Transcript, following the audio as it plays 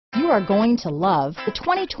are going to love the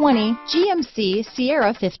 2020 GMC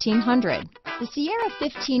Sierra 1500. The Sierra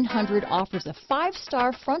 1500 offers a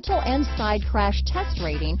 5-star frontal and side crash test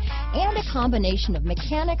rating and a combination of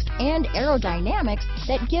mechanics and aerodynamics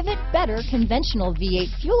that give it better conventional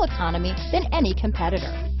V8 fuel economy than any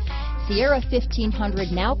competitor. Sierra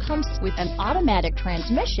 1500 now comes with an automatic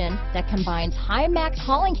transmission that combines high max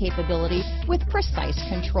hauling capability with precise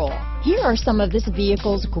control. Here are some of this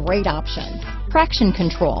vehicle's great options: traction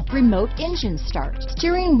control, remote engine start,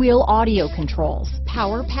 steering wheel audio controls,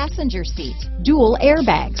 power passenger seat, dual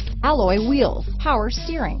airbags, alloy wheels, power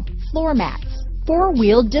steering, floor mats,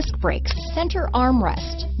 4-wheel disc brakes, center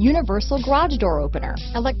armrest, universal garage door opener,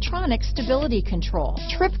 electronic stability control,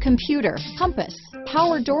 trip computer, compass,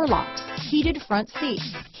 power door locks, heated front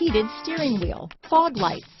seats, heated steering wheel, fog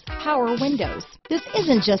lights, power windows. This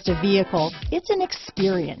isn't just a vehicle, it's an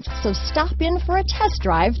experience. So stop in for a test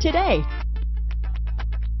drive today.